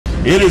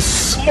It is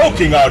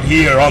smoking out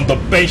here on the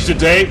bench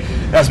today.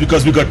 That's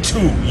because we got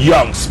two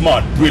young,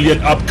 smart,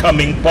 brilliant,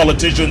 upcoming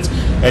politicians.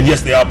 And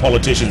yes, they are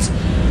politicians.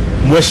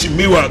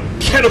 Mheshimiwa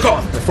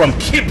Okoth from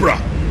Kibra.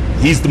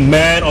 He's the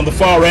man on the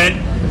far end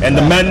and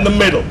the man in the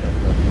middle.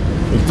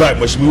 In fact,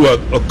 Mheshimiwa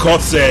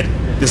Okoth said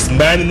this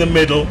man in the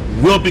middle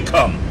will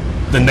become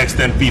the next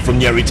MP from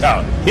Nyeri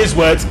Town. His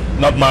words,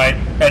 not mine.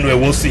 Anyway,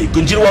 we'll see.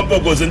 Ngunjiri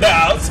Wambugu is in the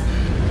house.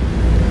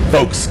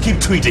 Folks, keep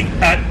tweeting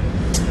at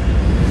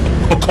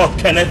Okoth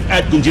Kenneth,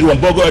 at Ngunjiri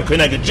Wambugu, at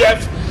Koinange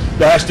Jeff,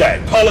 the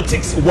hashtag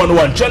Politics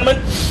 101.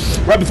 Gentlemen,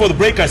 right before the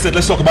break, I said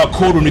let's talk about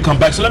code when we come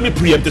back. So let me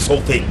preempt this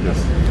whole thing. Yes.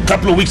 A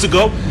couple of weeks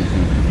ago,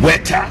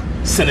 Weta,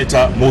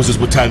 Senator Moses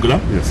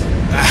Wetangula, yes,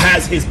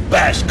 has his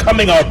bash,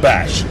 coming out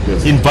bash.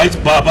 Yes. Invites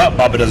Baba.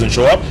 Baba doesn't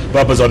show up.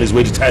 Baba's on his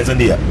way to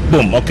Tanzania.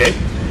 Boom, okay.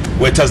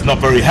 Weta's not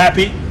very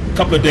happy. A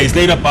couple of days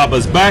later,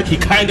 Baba's back. He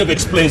kind of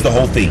explains the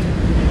whole thing.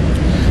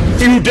 A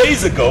few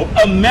days ago,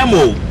 a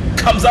memo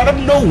comes out of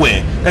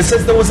nowhere that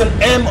says there was an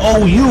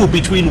MOU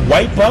between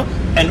Wiper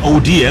and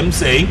ODM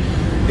saying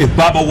if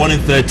Baba won in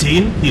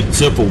 13, he'd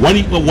serve for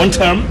one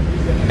term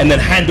and then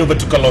hand over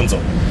to Kalonzo.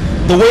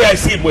 The way I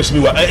see it,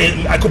 Mheshimiwa,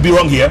 I could be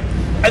wrong here,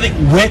 I think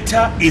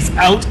Weta is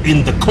out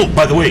in the cold.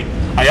 By the way,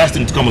 I asked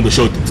him to come on the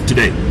show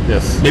today.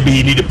 Yes. Maybe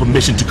he needed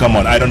permission to come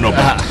on. I don't know.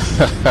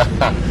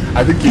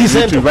 I think he's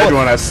invited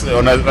on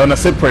a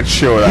separate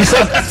show. He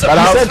said,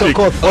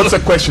 what's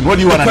the question? What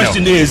do you want to know? The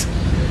question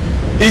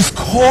is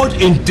CORD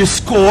in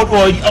discord,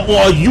 or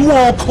are you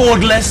all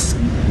cordless?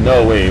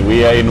 No way.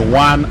 We are in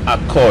one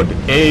accord.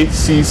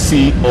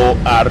 ACCORD.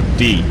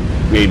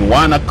 We're in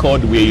one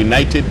accord. We're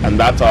united, and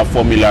that's our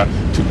formula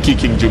to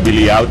kicking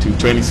Jubilee out in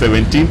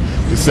 2017.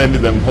 We send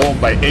them home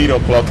by 8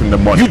 o'clock in the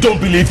morning. You don't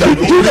believe that?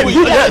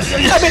 Yes.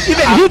 I mean,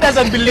 even he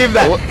doesn't believe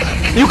that.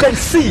 You can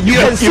see. You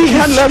can see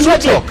him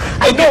struggling.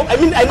 I know. I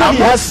mean, I know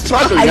he has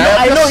struggled.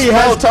 I know he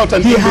has taught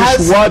an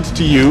English word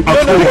to you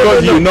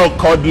because you know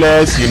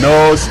cordless. You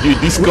know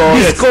Discord.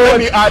 Let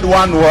me add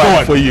one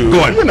word for you.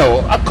 Go on. You know,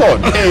 accord.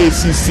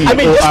 ACCORD. I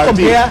mean, just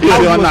compare is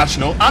your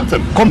national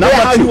anthem. Compare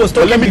how he was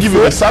talking. Let me give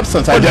you the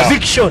substance.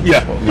 Conviction.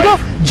 Yeah.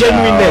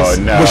 Genuineness.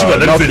 No,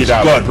 knock it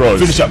out.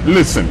 Finish up.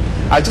 Listen.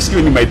 I just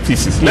given you my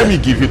thesis. Let me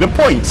give you the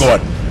points. Go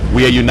on.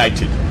 We are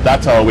united.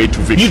 That's our way to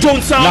victory. You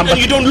don't sound and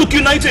you don't look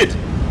united.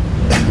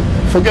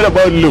 Forget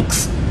about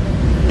looks.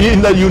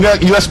 In the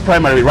US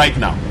primary right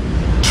now,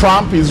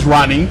 Trump is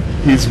running.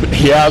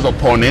 He has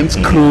opponents.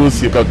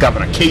 Cruz, you've got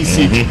Governor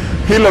Kasich.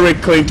 Hillary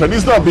Clinton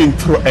is not being,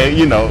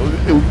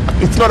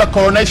 it's not a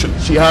coronation.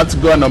 She had to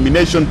go a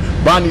nomination.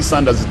 Bernie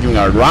Sanders is doing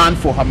a run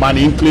for her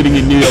money, including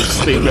in New York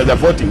State where they're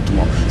voting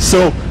tomorrow.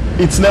 So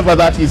it's never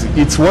that easy.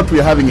 It's what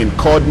we're having in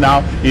CORD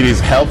now. It is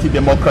healthy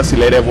democracy.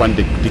 Let everyone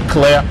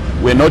declare.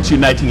 We're not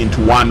uniting into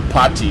one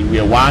party. We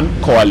are one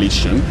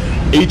coalition.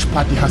 Each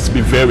party has to be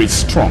very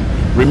strong.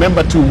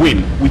 Remember, to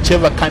win,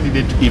 whichever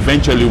candidate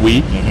eventually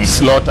we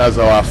slot as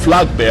our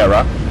flag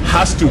bearer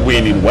has to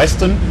win in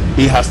Western.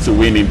 He has to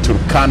win in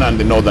Turkana and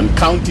the northern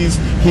counties.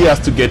 He has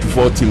to get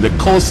votes in the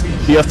coast.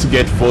 He has to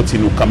get votes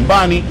in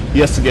Ukambani. He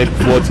has to get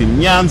votes in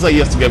Nyanza. He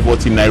has to get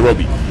votes in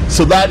Nairobi.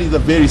 So that is a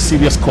very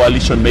serious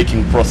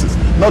coalition-making process.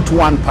 Not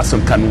one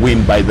person can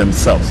win by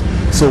themselves.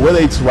 So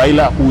whether it's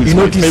Raila, who is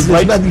my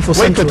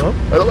favorite,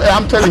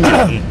 I'm telling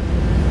you.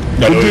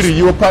 Ngunjiri,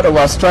 you were part of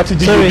our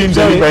strategy. You didn't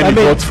deliver any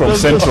votes from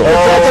Central.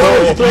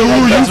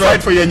 You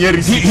fight for your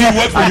Nyeri seat. He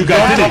worked for you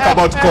guys. Talk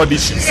about CORD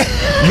issues.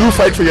 You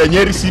fight for your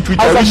Nyeri seat, which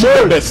I wish you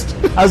the best.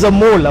 As a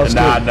mole, I was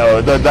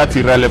no, that's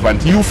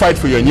irrelevant. You fight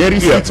for your Nyeri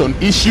seats on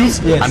issues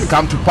and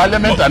come to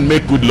Parliament and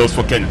make good laws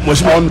for Kenya.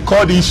 On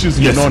CORD issues,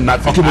 you know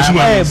nothing.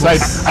 I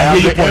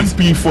am the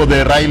MP for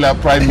the Raila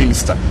Prime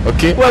Minister.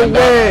 Okay? Well,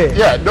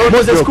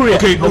 Moses Kuria.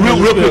 Okay,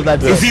 real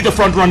quick. Is he the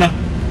front runner?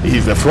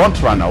 He's the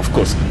front runner, of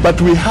course, but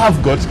we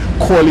have got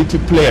quality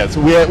players.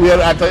 We are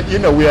at a,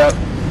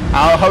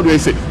 how do I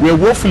say? We're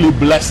woefully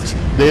blessed.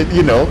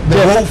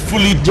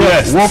 Woefully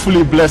blessed.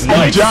 Woefully blessed.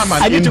 In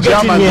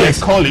German, they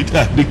call it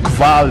the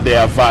Qual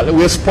der Wahl.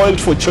 We're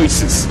spoiled for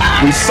choices.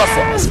 We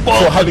suffer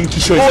for having to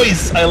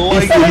choose. I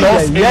like if we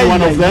lost any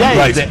one of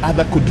them, the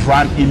other could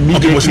run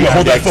immediately.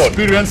 Hold that thought.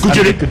 Experience and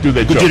they could do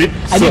the job.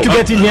 I need to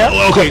get in here.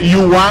 Okay,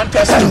 you want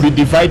us to be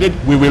divided?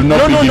 We will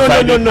not be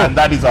divided, and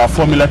that is our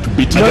formula to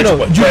beat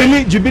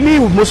it. Jubilee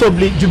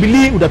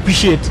would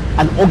appreciate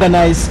an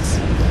organized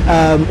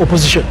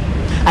opposition.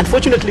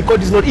 Unfortunately,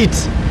 CORD is not it.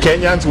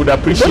 Kenyans would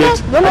appreciate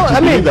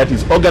that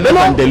is organized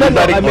and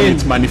delivering on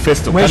its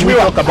manifesto. Can we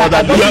talk about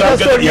that?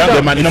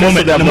 The manifesto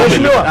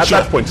at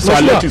that point. So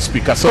I'll let you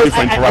speak. Sorry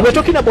for interrupting. We're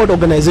talking about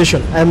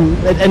organization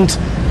and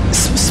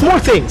small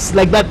things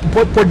like that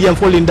podium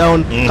falling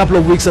down a couple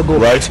of weeks ago.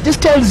 Right.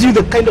 Just tells you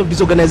the kind of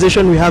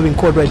disorganization we have in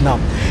CORD right now.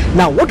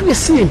 Now, what we're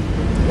seeing,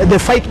 the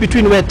fight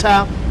between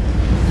Weta,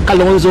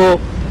 Kalonzo,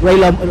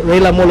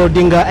 Raila Molo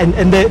Odinga,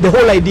 and the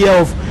whole idea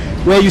of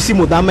where you see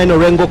Mudama and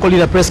Orengo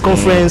calling a press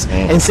conference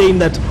and saying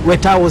that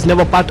Weta was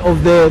never part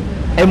of the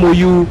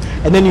MOU,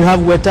 and then you have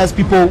Weta's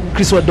people,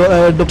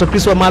 Dr.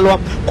 Chris Wamalwa,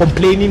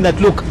 complaining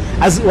that look,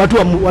 as Watu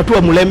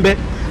wa Mulembe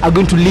are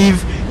going to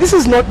leave. This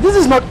is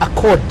not a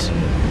CORD.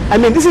 I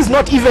mean, this is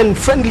not even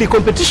friendly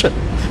competition.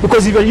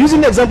 Because if you're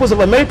using the examples of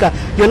America,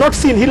 you're not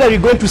seeing Hillary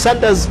going to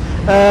Sanders'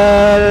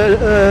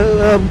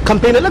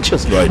 campaign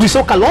elections. Right. We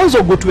saw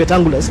Kalonzo go to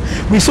Wetangula's.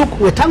 We saw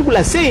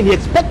Wetangula saying he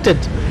expected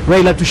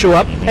Raila to show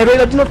up, and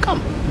Raila did not come.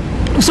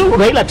 So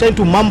Raila trying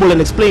to mumble and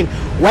explain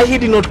why he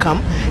did not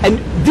come, and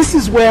this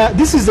is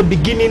the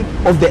beginning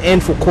of the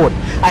end for CORD.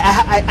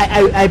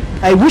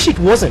 I wish it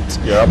wasn't,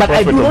 but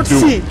I do not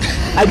see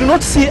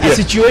a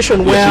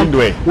situation where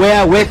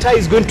Weta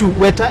is going to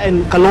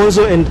and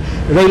Kalonzo and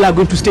Raila are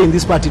going to stay in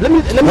this party. Let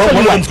me tell you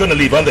why. One's going to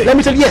leave, aren't they? Let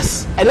me tell you,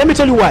 yes, and let me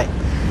tell you why.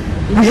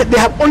 They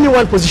have only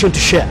one position to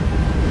share.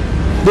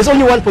 There's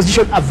only one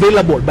position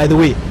available, by the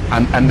way.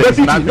 And there's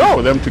nothing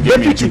for them to give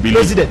me to believe.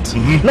 President,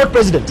 not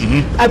president.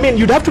 I mean,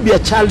 you'd have to be a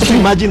child to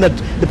imagine that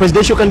the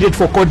presidential candidate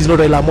for CORD is not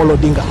Raila Amolo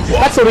Odinga.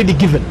 That's already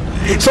given.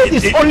 So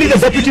it's only the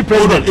deputy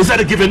president. Is that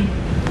a given?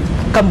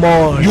 Come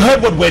on. You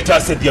heard what Weta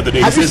said the other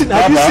day. Have you seen?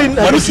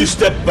 Why don't you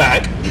step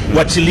back?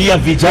 Wachilia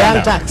Vijana.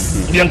 Young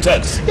Turks. Young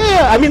Turks.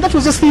 Yeah, I mean, that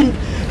was just him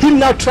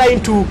now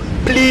trying to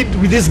plead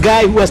with this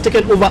guy who has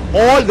taken over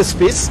all the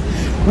space.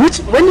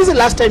 When is the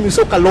last time you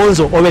saw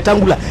Kalonzo or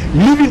Wetangula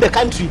leaving the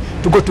country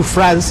to go to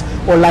France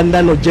or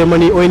London or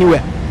Germany or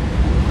anywhere?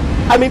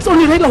 I mean, it's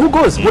only Raila who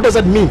goes. What does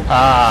that mean?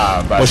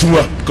 But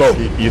go.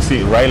 You see,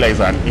 Raila is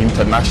an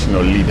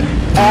international leader.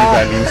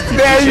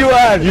 There you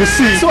are. You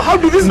see. So how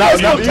do these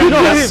guys compete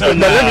with him?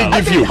 Let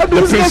me give you how do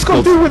the these guys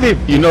principles. compete with him?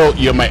 You know,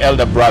 you're my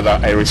elder brother.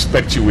 I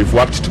respect you. We've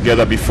worked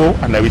together before,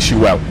 and I wish you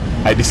well.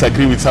 I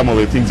disagree with some of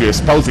the things you're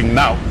espousing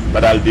now,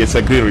 but I'll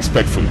disagree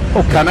respectfully.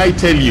 Okay. Can I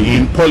tell you,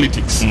 in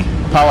politics,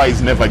 power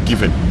is never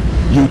given.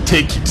 You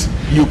take it.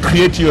 You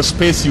create your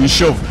space, you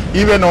shove.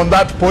 Even on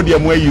that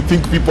podium where you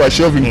think people are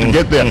shoving to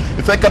get there,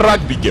 it's like a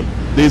rugby game.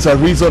 There's a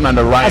reason and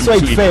a rhyme to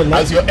it.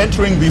 As you're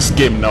entering this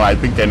game now, I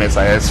think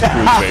NSIS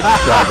feels very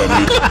proud of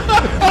you.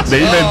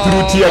 They even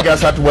threw tear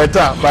gas at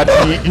Weta, but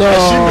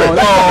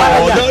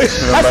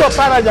that's for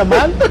Paraja,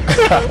 man.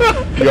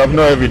 You have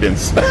no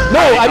evidence.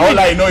 No, all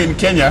I know in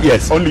Kenya,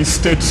 only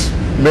state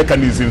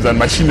mechanisms and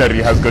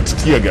machinery has got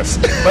tear gas.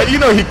 But you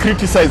know, he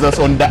criticized us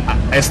on the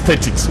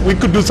aesthetics. We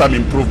could do some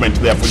improvement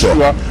there for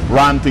sure.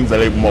 Run things a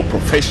little more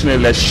professional,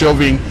 less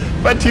shoving.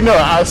 But you know,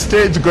 our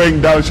stage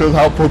going down shows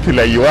how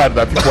popular you are,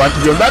 that people want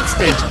to be on that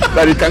stage,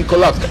 that it can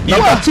collapse.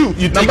 Number two,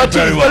 let me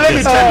tell you,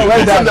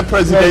 it's on the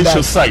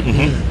presidential side.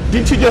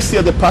 Didn't you just see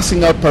the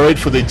passing out parade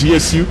for the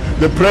GSU?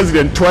 The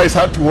president twice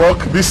had to walk.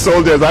 These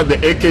soldiers had the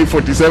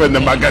AK-47, the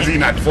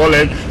magazine had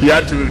fallen. He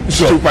had to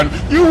stoop, and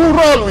you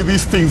roll with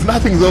these things.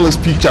 Nothing's always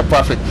picture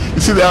perfect.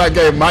 You see the other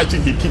guy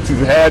marching, he kicks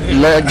his head,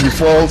 leg, he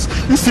falls.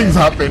 These things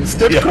happen.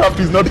 Statecraft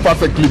is not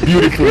perfectly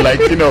beautiful like,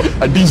 you know,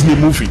 a Disney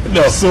movie.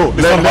 No, so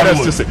let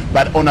us just say.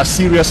 But on a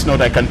serious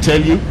note, I can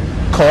tell you,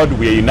 CORD,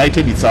 we are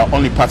united. It's our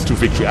only path to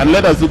victory. And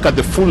let us look at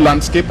the full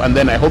landscape, and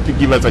then I hope you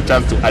give us a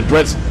chance to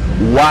address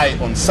why,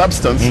 on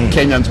substance,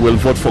 Kenyans will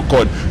vote for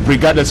CORD,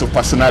 regardless of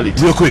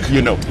personality. Real quick,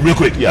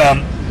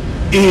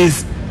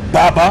 is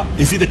Baba,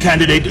 is he the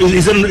candidate?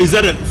 Is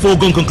that a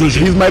foregone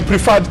conclusion? He's my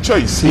preferred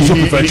choice.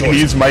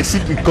 He's my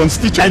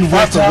constituent. And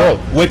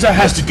Weta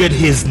has to get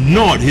his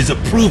nod, his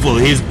approval,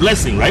 his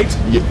blessing, right?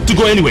 To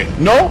go anywhere.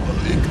 No,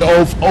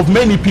 of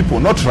many people,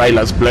 not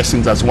Raila's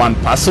blessings as one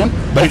person,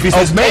 but if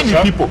of many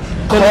people.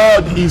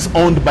 CORD is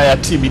owned by a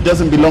team. It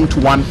doesn't belong to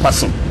one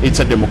person. It's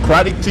a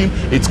democratic team.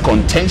 It's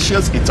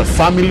contentious. It's a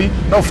family.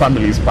 No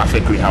family is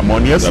perfectly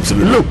harmonious.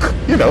 Absolutely. Look,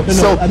 you know,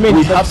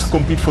 we have to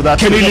compete for that.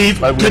 Can he leave?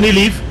 Can he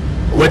leave?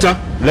 Weta?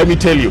 Let me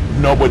tell you,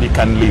 nobody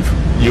can leave.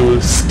 You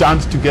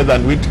stand together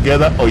and win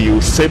together, or you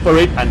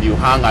separate and you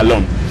hang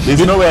alone.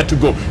 There's nowhere to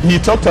go. He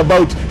talked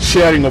about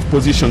sharing of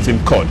positions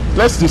in CORD.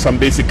 Let's do some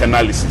basic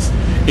analysis.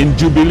 In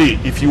Jubilee,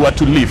 if you were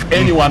to leave,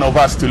 any one of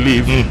us to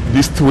leave,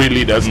 these three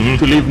leaders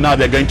to leave now,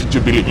 they're going to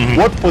Jubilee.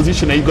 What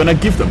position are you going to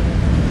give them?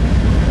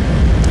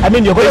 I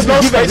mean, you're going to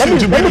give them.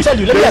 Let me tell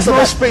you. There's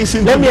no space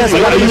in Jubilee.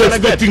 Are you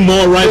expecting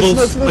more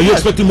rivals? Are you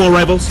expecting more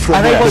rivals?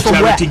 From the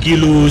Charity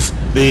Gilus,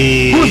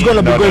 who's going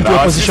to be going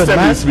to a position, man?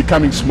 Our system is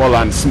becoming smaller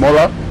and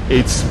smaller.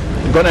 It's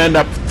going to end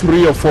up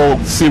 3 or 4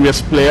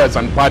 serious players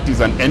and parties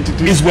and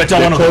entities. Is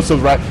Weta one of them?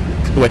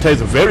 Weta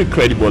is a very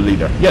credible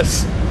leader.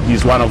 Yes,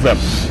 he's one of them.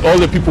 All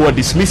the people who are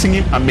dismissing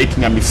him are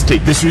making a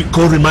mistake. This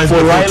code reminds me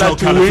of Hotel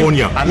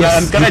California.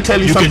 And can I tell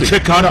you something? You can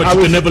check out, but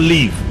you can never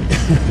leave.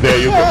 There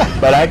you go.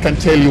 But I can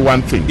tell you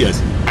one thing. Yes.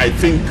 I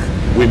think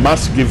we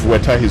must give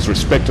Weta his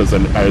respect as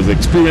an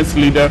experienced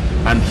leader,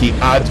 and he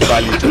adds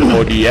value to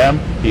ODM,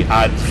 he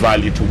adds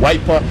value to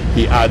Wiper,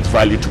 he adds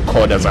value to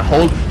CORD as a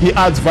whole, he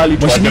adds value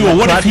to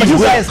what if he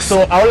walks?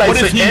 So all I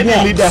say,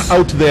 any leader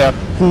out there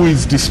who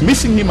is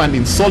dismissing him and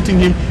insulting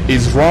him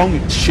is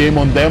wrong. Shame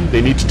on them.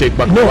 They need to take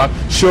back power.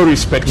 Show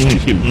respect to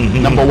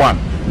him. Number one.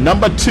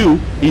 Number two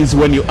is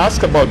when you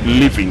ask about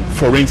living,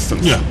 for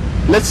instance,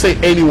 let's say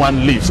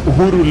anyone leaves,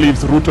 Uhuru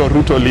leaves, Ruto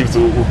leaves,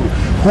 Uhuru.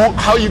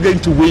 How are you going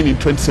to win in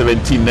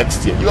 2017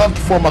 next year? You have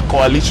to form a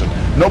coalition.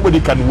 Nobody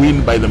can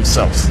win by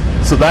themselves.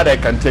 So that I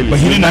can tell you. But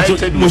you're not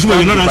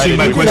answering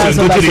my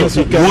question.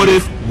 What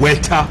if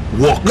Weta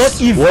works?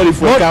 Not if. What if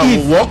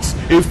Weta works?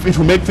 If it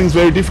will make things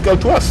very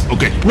difficult to us.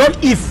 Okay. Not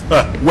if.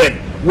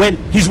 When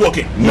he's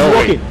working. He's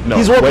working. No,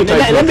 he's working.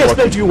 Let me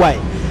explain to you why.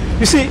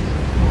 You see,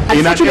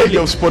 in an age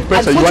of sport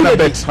pressure, you want to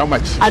bet how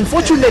much?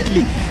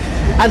 Unfortunately,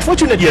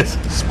 yes,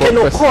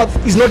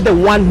 Okoth is not the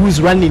one who's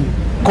running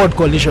CORD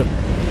coalition.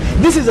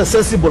 This is a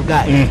sensible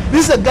guy.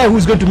 This is a guy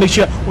who's going to make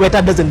sure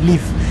Weta doesn't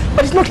leave.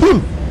 But it's not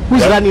him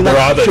who's running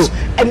that show.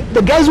 And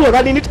the guys who are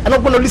running it are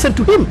not going to listen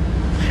to him.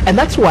 And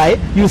that's why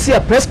you see a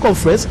press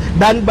conference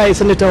done by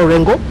Senator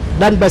Orengo,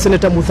 done by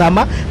Senator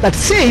Muthama, that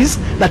says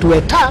that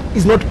Weta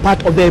is not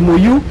part of the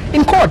MOU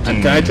in CORD.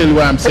 And can I tell you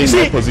why I'm saying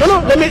my position?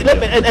 No, let me,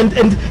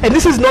 and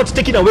this is not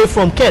taken away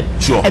from CORD.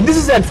 Sure. And this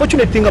is the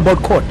unfortunate thing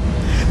about CORD.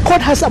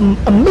 CORD has some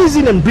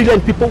amazing and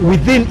brilliant people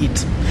within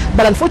it.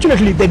 But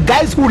unfortunately, the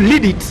guys who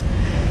lead it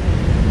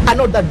are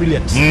not that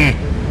brilliant.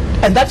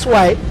 And that's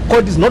why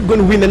CORD is not going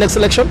to win the next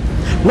election.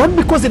 Not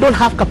because they don't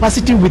have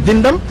capacity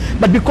within them,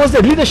 but because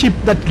the leadership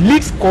that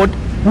leads CORD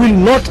will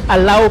not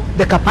allow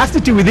the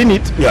capacity within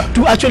it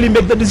to actually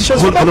make the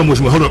decisions. Hold on,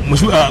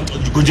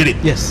 Ngunjiri.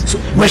 Yes. So,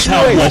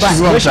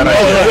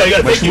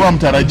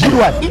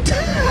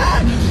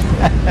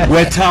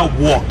 Weta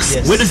walks.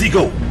 Yes. Where does he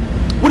go?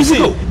 Where does he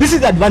go? This is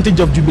the advantage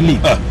of Jubilee.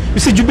 You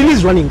see, Jubilee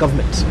is running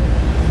government.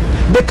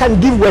 They can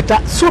give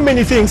Weta so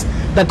many things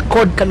that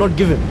CORD cannot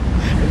give him.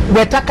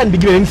 Weta can be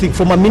given anything,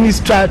 from a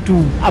minister to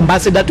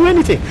ambassador to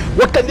anything.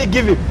 What can they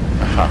give him?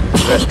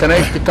 Can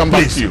I come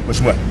back to you?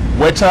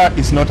 Weta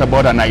is not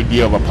about an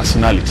idea of a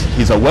personality.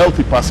 He's a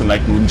wealthy person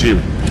like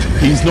Ngunjiri.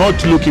 He's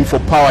not looking for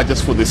power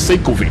just for the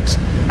sake of it.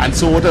 And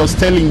so what I was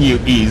telling you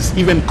is,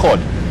 even CORD,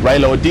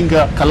 Raila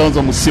Odinga,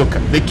 Kalonzo Musyoka,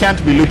 they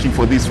can't be looking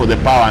for this for the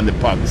power and the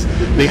perks.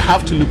 They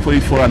have to look for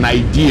it for an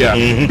idea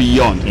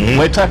beyond.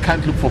 Weta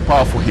can't look for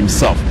power for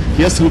himself.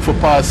 He has to look for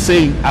power,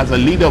 saying, as a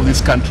leader of this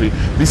country,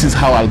 this is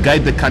how I'll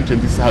guide the country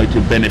and this is how it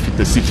will benefit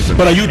the citizens.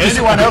 But are you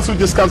anyone else who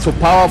just comes for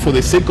power for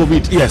the sake of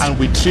it, and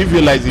we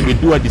trivialize it, we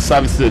do a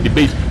disservice to the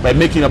debate by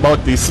making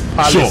about these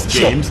palace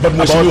games, but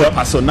about the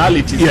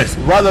personalities,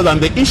 rather than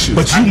the issues.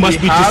 But you must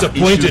be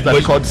disappointed.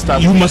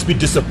 You must be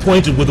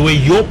disappointed with the way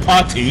your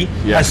party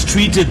has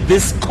treated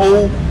this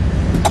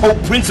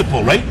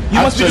co-principal, right?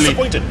 You must be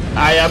disappointed.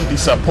 I am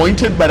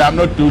disappointed, but I'm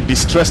not too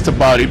distressed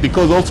about it,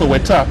 because also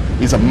Weta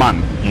is a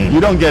man.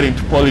 You don't get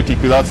into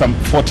politics without some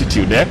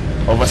fortitude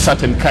of a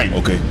certain kind.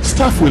 Okay.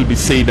 Stuff will be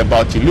said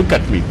about you. Look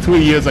at me.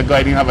 3 years ago,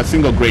 I didn't have a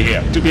single gray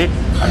hair. Today,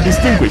 I'm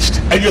distinguished.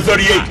 And you're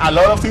 38. A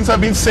lot of things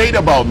have been said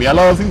about me. A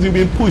lot of things have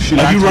been pushed.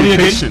 Are you running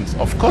again?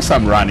 Of course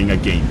I'm running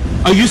again.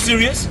 Are you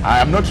serious? I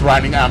am not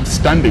running. I am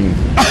standing.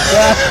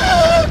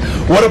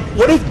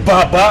 What if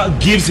Baba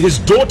gives his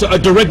daughter a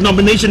direct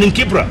nomination in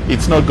Kibra?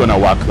 It's not going to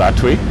work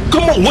that way.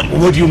 Come on,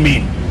 what do you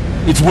mean?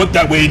 It's worked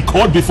that way in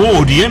CORD before,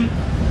 ODM?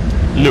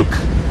 Look,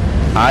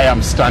 I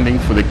am standing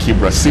for the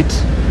Kibra seat.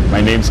 My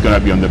name's going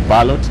to be on the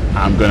ballot.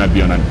 I'm going to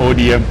be on an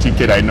ODM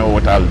ticket. I know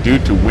what I'll do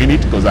to win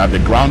it because I have the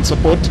ground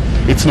support.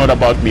 It's not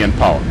about me and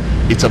power.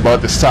 It's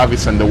about the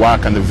service and the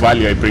work and the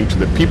value I bring to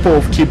the people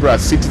of Kibra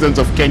as citizens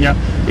of Kenya.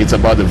 It's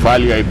about the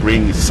value I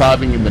bring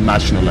serving in the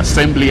National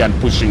Assembly and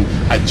pushing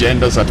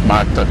agendas that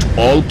matter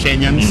to all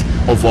Kenyans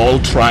of all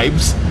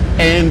tribes.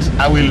 And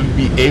I will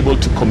be able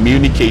to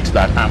communicate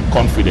that I'm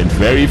confident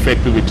very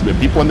effectively to the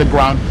people on the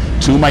ground,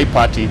 to my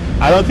party.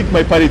 I don't think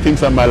my party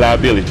thinks I'm a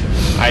liability.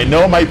 I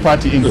know my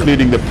party,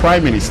 including the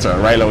Prime Minister,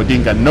 Raila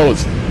Odinga,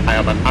 knows I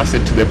am an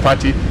asset to the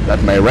party,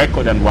 that my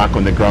record and work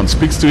on the ground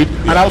speaks to it,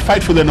 and I'll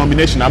fight for the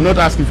nomination. I'm not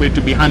asking for it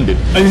to be handed.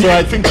 So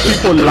I think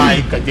people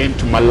like, again,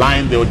 to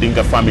malign the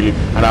Odinga family,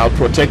 and I'll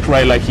protect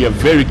Raila here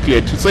very clear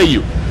to say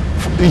you.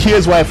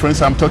 Here's why, for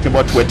instance, I'm talking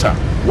about Weta,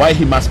 why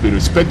he must be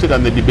respected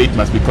and the debate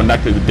must be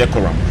conducted with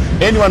decorum.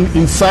 Anyone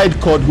inside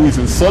CORD who is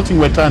insulting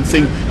Weta and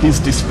saying he's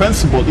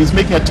dispensable is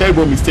making a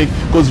terrible mistake,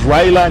 because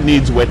Raila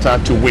needs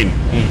Weta to win.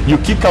 You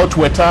kick out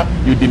Weta,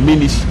 you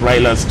diminish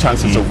Raila's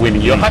chances of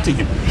winning. You're hurting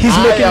him.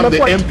 I am the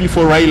MP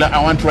for Raila.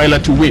 I want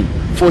Raila to win.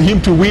 For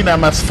him to win, I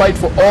must fight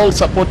for all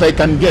support I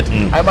can get.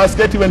 I must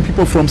get even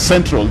people from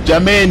Central,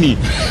 Jameni,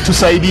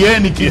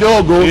 tusaidieni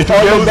kidogo,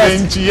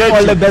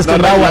 all the best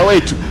on our way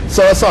to.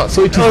 So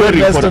it is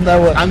very important.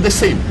 And the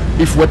same,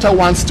 if Weta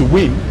wants to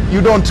win,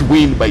 you don't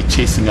win by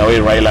chasing away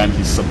Raila and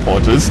his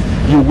supporters.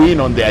 You win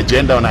on the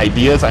agenda, on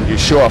ideas, and you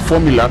show a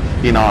formula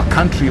in our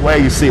country where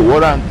you say,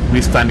 what are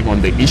we standing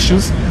on the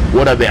issues?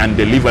 What are the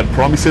undelivered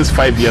promises?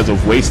 5 years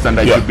of waste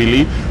under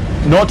Jubilee.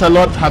 Not a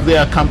lot have they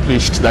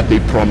accomplished that they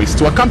promised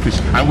to accomplish,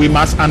 and we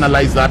must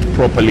analyze that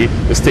properly.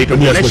 The state of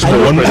the nation.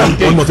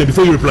 One more thing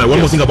before you reply. One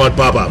more thing about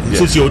Baba,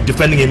 since you're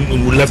defending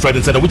him left, right,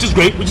 and center, which is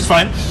great, which is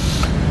fine.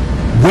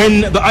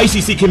 When the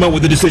ICC came out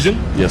with the decision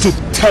to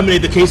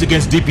terminate the case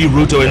against DP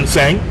Ruto and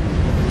Sang,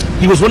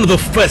 he was one of the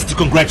first to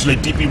congratulate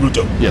DP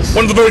Ruto. Yes.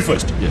 One of the very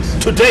first.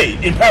 Yes. Today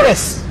in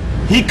Paris,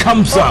 he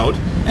comes out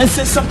and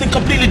says something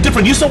completely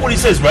different. You saw what he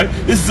says, right?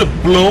 This is a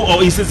blow,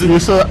 or he says...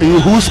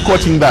 Who's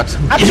quoting that?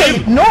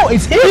 Actually, no,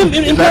 it's him.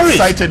 In That's Paris.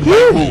 cited by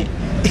who?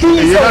 He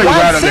is the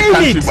one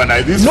saying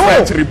it. These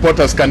French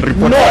reporters can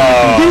report.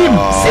 Him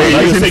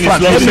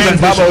saying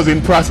Baba was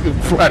in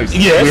Paris.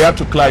 Yes. We have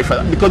to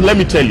clarify that. Because let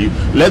me tell you,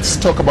 let's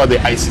talk about the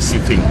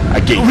ICC thing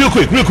again. Real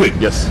quick.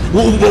 Yes.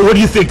 What do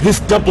you think, this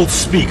double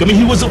speak? I mean,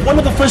 he was one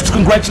of the first to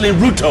congratulate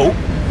Ruto,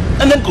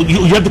 and then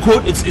you have the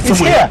quote, it's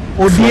somewhere.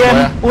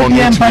 Here.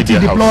 ODM party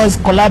deplores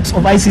collapse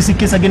of ICC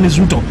case against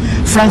Ruto.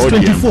 France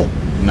 24.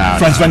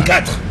 France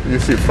 24. You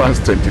see, France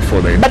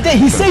 24 there. But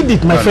he said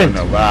it, my friend.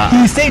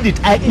 He said it.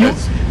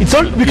 It's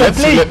all we can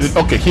play.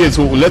 Okay,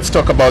 let's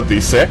talk about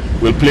this.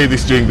 We'll play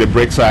this during the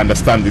break so I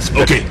understand this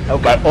better. Okay.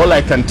 But all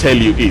I can tell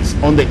you is,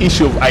 on the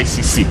issue of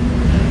ICC,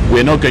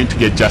 we're not going to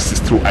get justice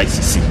through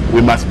ICC.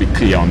 We must be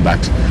clear on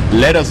that.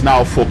 Let us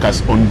now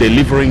focus on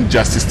delivering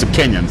justice to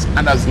Kenyans.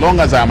 And as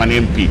long as I'm an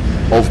MP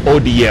of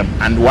ODM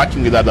and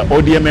working with other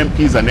ODM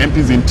MPs and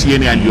MPs in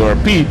TNA and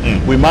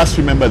URP, we must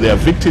remember there are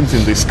victims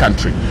in this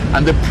country.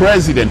 And the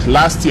president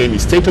last year in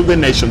his State of the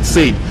Nation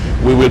said,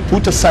 we will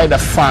put aside a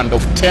fund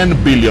of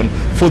 10 billion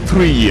for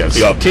 3 years.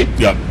 Yeah. Okay?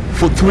 Yeah.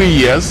 For 3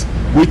 years,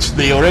 which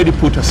they already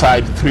put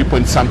aside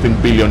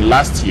 3-point-something billion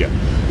last year.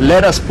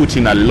 Let us put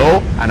in a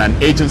law and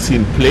an agency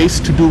in place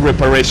to do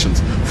reparations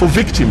for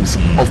victims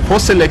of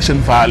post-election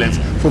violence,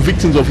 for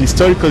victims of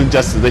historical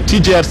injustice. The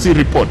TJRC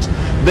report.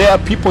 There are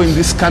people in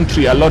this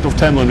country, a lot of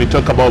time when we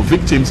talk about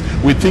victims,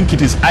 we think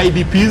it is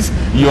IDPs,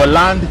 your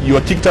land, you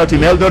are kicked out in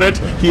Eldoret,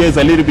 here's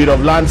a little bit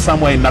of land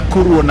somewhere in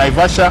Nakuru or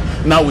Naivasha,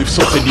 now we've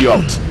sorted you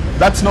out.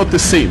 That's not the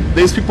same.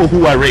 There's people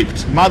who are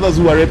raped, mothers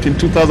who were raped in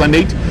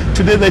 2008.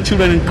 Today their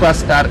children in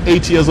class are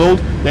 8 years old,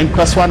 they're in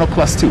class 1 or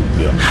class 2.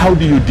 Yeah. How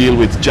do you deal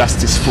with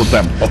justice for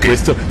them? Okay.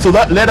 So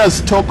that let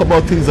us talk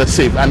about things that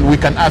save, and we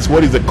can ask,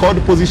 what is the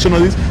CORD position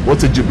on this?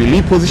 What's the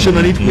Jubilee position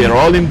on it? We are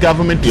all in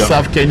government to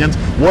serve Kenyans.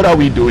 What are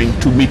we doing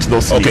to meet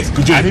those needs?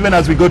 And even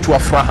as we go to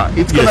Afraha,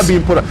 it's going to be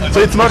important. So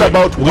it's not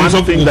about one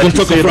thing that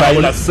you say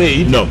Raila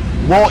said. No.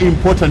 More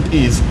important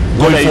is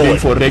what are you doing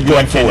for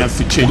regular Kenyans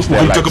to change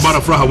their lives? We'll talk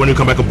about Afraha when you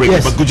come back and break.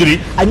 Yes. But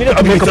Ngunjiri, I need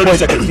to make a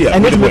point. I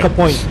need to make a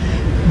point.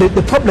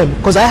 The problem,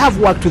 because I have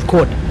worked with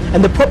CORD,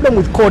 and the problem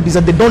with CORD is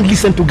that they don't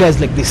listen to guys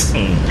like this.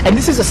 And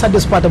this is the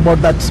saddest part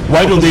about that.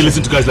 Why don't they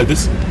listen to guys like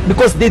this?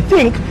 Because they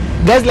think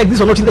guys like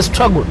this are not in the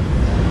struggle.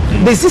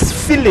 There's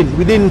this feeling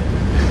within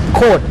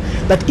CORD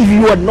that if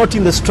you are not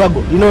in the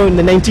struggle, you know, in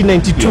the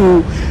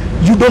 1992,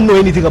 you don't know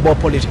anything about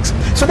politics.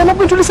 So they're not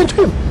going to listen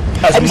to him.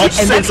 As much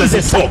sense as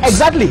he talks.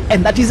 Exactly,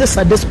 and that is the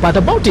saddest part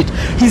about it.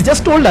 He's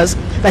just told us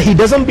that he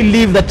doesn't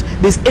believe that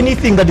there's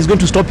anything that is going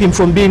to stop him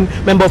from being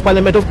member of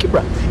parliament of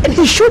Kibra. And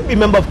he should be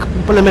member of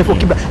parliament for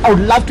Kibra. I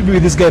would love to be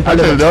with this guy in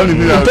parliament. In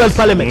 12th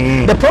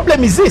parliament. The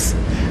problem is this.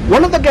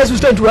 One of the guys who's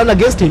trying to run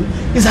against him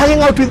is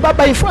hanging out with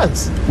Baba in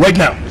France. Right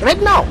now.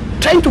 Right now.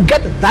 Trying to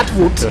get that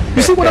vote.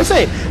 You see what I'm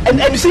saying? And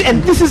you see,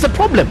 and this is the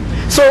problem.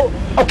 So,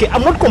 okay,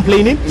 I'm not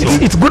complaining.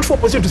 It's good for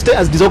opposition to stay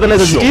as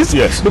disorganized as it is.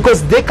 Yes.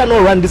 Because they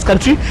cannot run this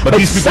country. But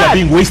these people are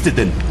being wasted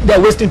then.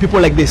 They're wasting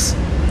people like this.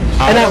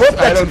 And I hope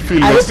that I don't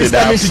feel wasted.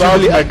 I've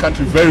served my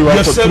country very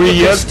well for 3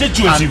 years,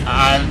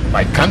 and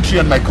my country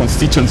and my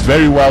constituents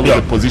very well with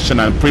the position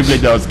and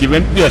privilege I was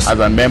given as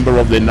a member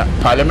of the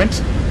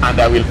parliament, and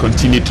I will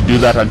continue to do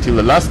that until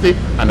the last day,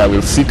 and I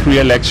will seek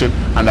re-election,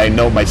 and I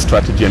know my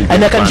strategy and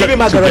I can give him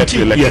a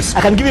guarantee. Yes,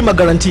 I can give him a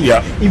guarantee.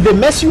 If they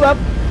mess you up,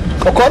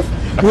 Okoth,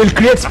 we'll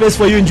create space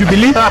for you in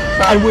Jubilee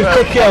and we'll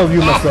take care of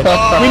you, my friend.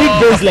 We need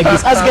brains like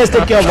this. Us guys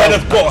take care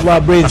of our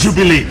brains.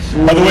 Jubilee.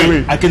 By the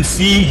way, I can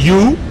see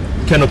you,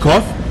 Ken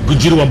Okoth,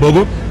 Ngunjiri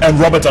Wambugu, and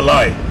Robert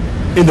Alai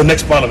in the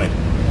next parliament.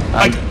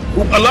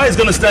 Alai is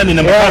going to stand in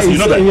Embakasi, you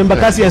know that? In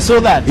Embakasi, I saw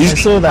that.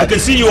 I can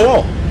see you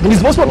all. And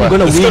he's most probably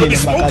going to win in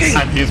Embakasi.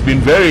 And he's been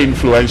very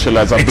influential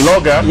as a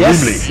blogger.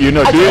 Yes. You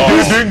know,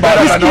 doing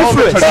better than all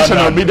the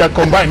traditional media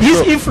combined. His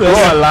influence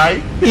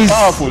is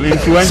powerful,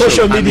 influential,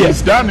 social media. And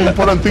he's done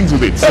important things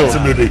with it. So,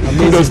 absolutely.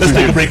 Let's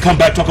take a break, come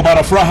back, talk about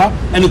Afraha,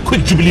 and a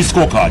quick Jubilee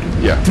scorecard.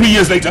 3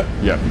 years later.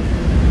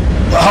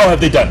 How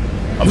have they done?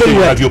 I'm very sure you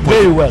well. have your point.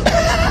 Very well.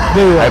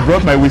 Very well. I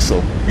brought my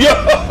whistle.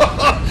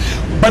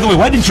 By the way,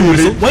 why didn't you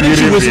whistle? Why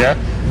didn't you whistle?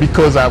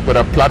 Because I've got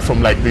a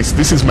platform like this.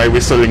 This is my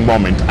whistling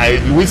moment. I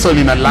whistle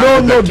in a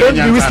language that Kenyans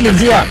don't be whistling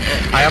here.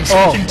 I am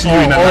speaking to you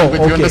in a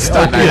language you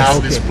understand. I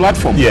have this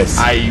platform. Yes.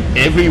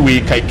 Every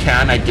week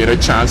I get a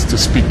chance to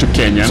speak to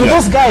Kenyans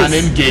and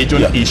engage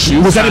on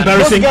issues. Was that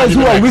embarrassing? Those guys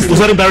who are whistling. Was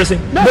that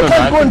embarrassing? No, they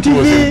can't go on TV. It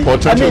was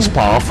important. It was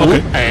powerful.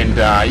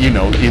 And you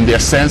know, in their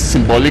sense,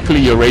 symbolically,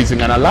 you're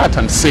raising an alert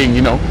and saying,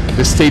 you know,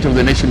 the state of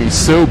the nation is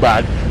so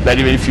bad that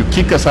even if you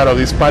kick us out of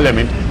this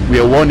parliament, we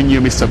are warning you,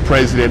 Mr.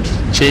 President,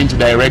 change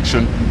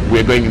direction.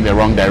 We're going in the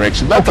wrong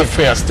direction. That's a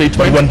fair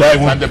statement. And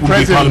the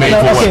president made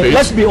okay,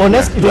 let's be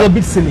honest, it was a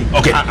bit silly.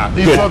 Okay,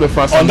 this is not the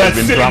first time they've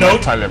been drama in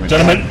parliament.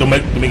 Gentlemen, don't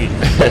make it.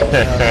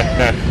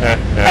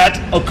 At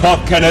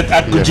Okoth Kenneth,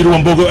 at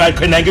Ngunjiri Wambugu, at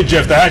Koinange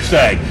Jeff, the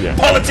hashtag.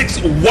 Politics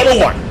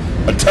 101.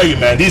 I tell you,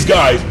 man, these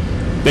guys,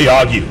 they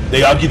argue.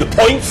 They argue the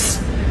points,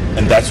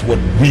 and that's what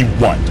we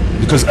want.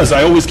 Because as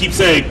I always keep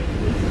saying,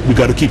 we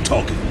got to keep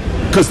talking.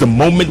 Because the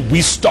moment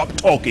we stop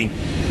talking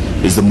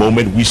is the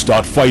moment we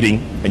start fighting,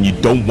 and you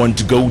don't want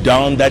to go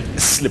down that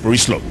slippery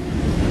slope.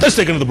 Let's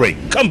take another break.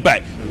 Come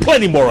back.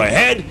 Plenty more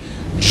ahead.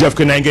 Jeff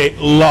Koinange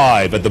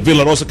live at the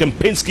Villa Rosa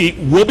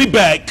Kempinski. We'll be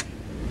back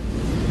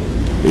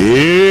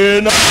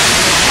in